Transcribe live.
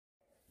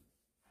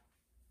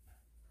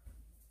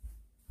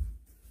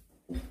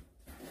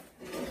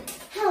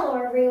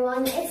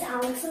everyone, it's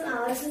Alex from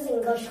Alex's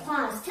English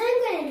class. Today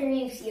I'm going to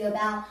introduce you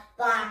about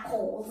black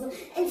holes,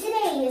 and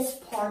today is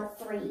part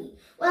 3.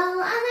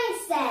 Well, as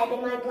I said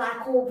in my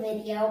black hole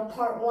video,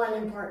 part 1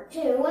 and part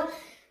 2,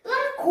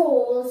 black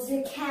holes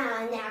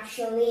can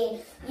actually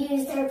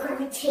use their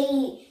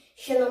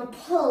gravitational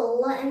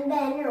pull and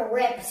then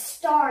rip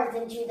stars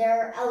into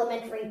their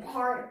elementary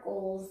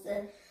particles.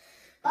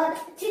 But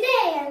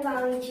today I'm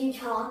going to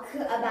talk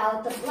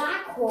about the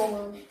black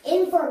hole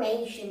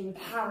information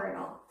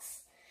paradox.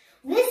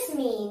 This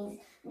means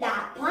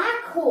that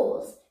black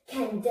holes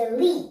can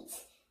delete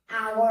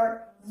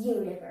our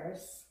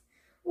universe.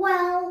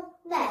 Well,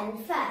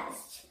 then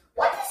first,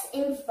 what is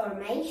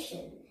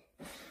information?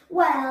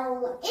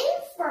 Well,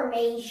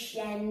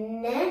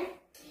 information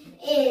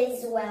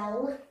is,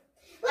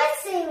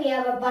 let's say we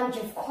have a bunch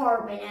of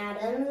carbon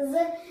atoms.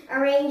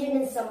 Arranged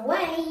in some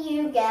way,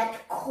 you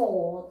get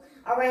coal.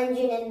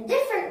 Arranged in a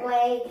different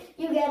way,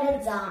 you get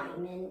a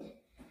diamond.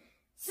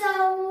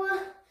 So,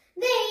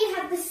 they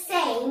have the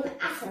same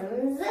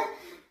atoms,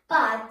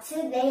 but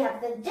they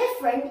have the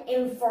different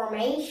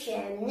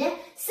information.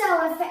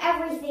 So, if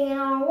everything in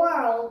our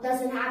world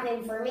doesn't have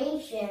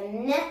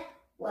information,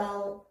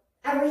 well,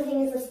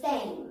 everything is the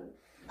same.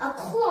 A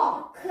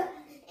clock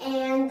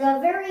and a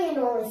very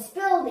enormous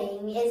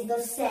building is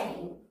the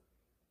same.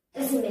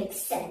 Doesn't make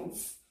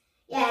sense.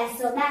 Yeah,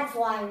 so that's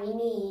why we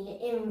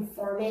need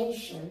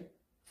information.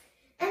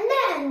 And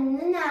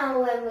then, now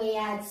when we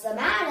add some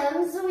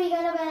atoms, we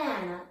get a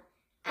banana.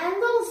 And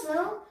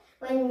also,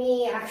 when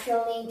we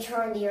actually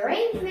turn the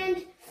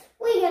arrangement,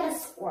 we get a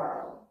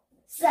squirrel.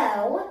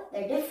 So,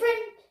 they're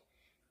different,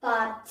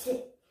 but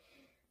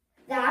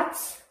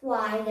that's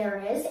why there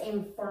is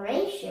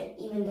information,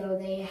 even though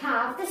they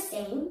have the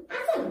same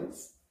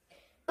atoms.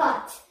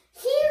 But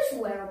here's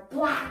where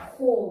black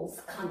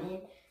holes come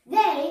in.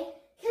 They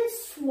can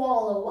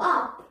swallow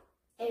up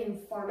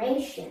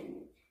information.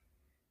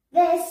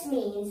 This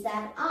means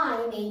that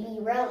I may be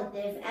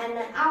relative and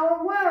that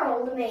our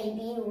world may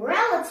be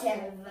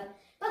relative.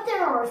 But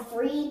there are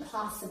 3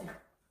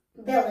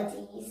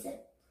 possibilities.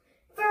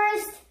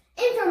 First,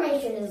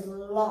 information is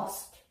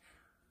lost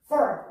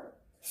forever.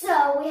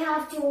 So we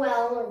have to,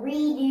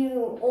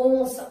 redo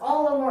almost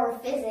all of our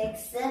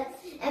physics,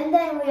 and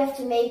then we have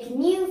to make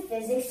new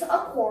physics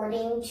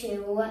according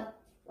to,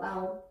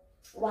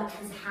 what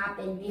has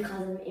happened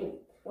because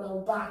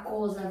of, black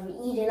holes have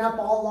eaten up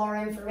all our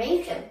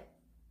information.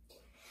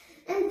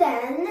 And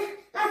then,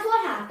 that's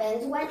what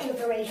happens when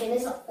information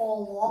is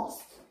all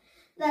lost.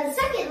 Then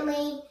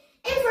secondly,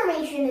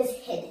 information is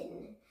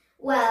hidden.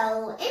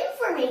 Well,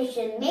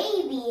 information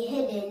may be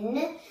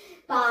hidden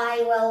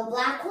by,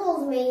 black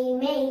holes may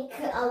make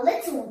a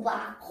little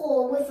black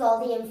hole with all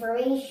the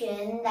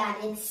information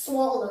that it's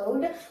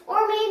swallowed,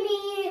 or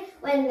maybe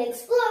when it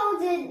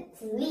explodes, it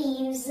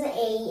leaves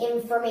a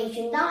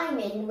information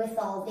diamond with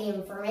all the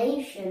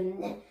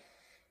information.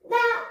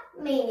 That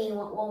may be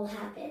what will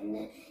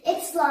happen.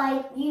 It's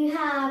like you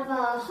have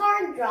a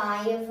hard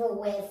drive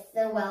with,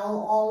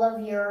 all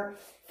of your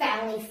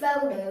family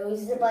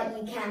photos, but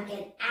you can't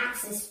get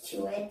access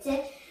to it.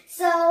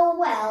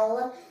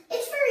 So,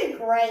 it's very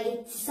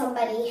great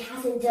somebody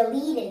hasn't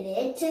deleted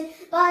it,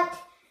 but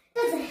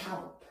doesn't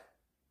help.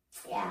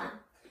 Yeah.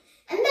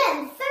 And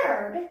then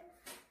third,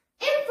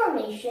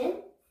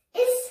 information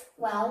is,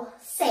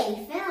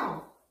 safe and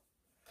all.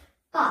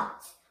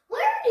 But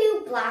where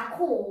do black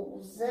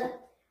holes,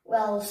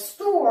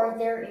 store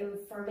their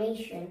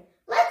information?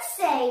 Let's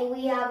say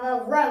we have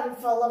a room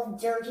full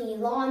of dirty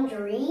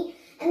laundry,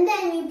 and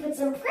then you put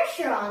some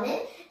pressure on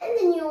it, and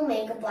then you'll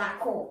make a black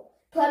hole.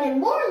 Put in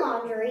more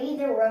laundry,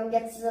 the room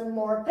gets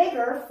more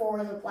bigger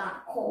for the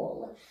black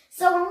hole.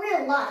 So in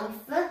real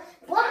life,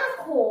 black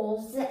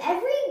holes,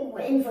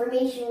 every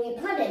information we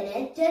put in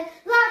it,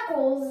 black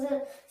holes'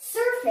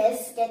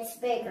 surface gets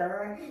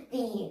bigger,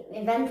 the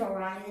event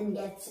horizon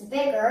gets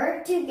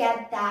bigger to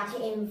get that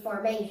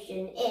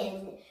information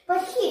in.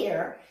 But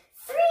here,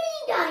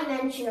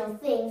 3-dimensional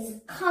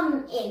things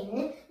come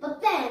in,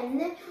 but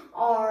then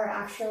are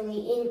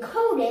actually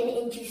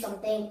encoded into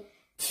something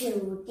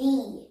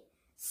 2D.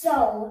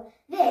 So,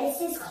 this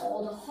is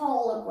called a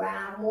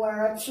hologram,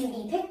 where a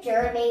 2D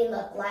picture may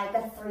look like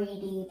a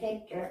 3D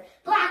picture.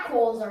 Black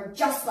holes are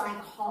just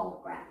like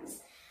holograms.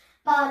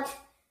 But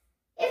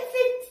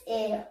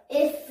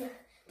if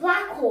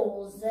black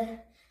holes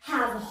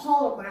have a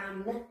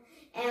hologram,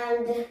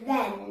 and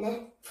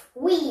then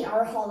we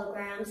are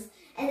holograms,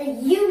 and the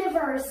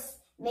universe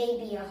may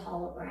be a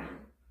hologram.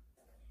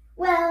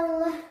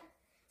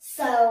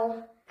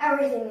 So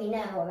everything we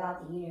know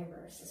about the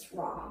universe is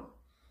wrong.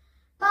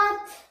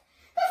 But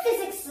the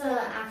physics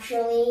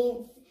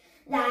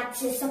that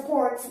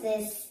supports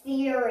this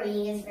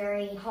theory is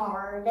very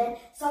hard,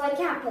 so I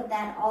can't put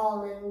that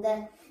all in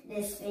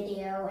this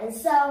video. And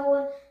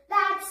so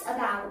that's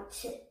about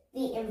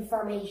the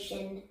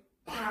information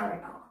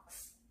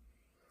paradox.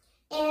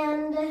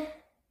 And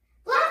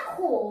black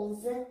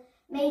holes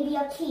may be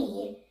a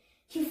key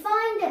to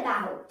find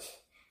about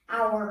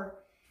our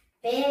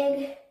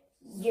big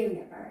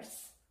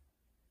universe.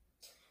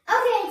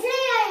 Okay, today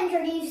I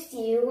introduced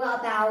you you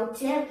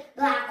about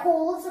black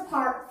holes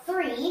part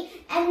 3.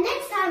 And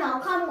next time I'll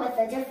come with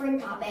a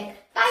different topic.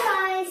 Bye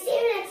bye. See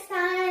you next time.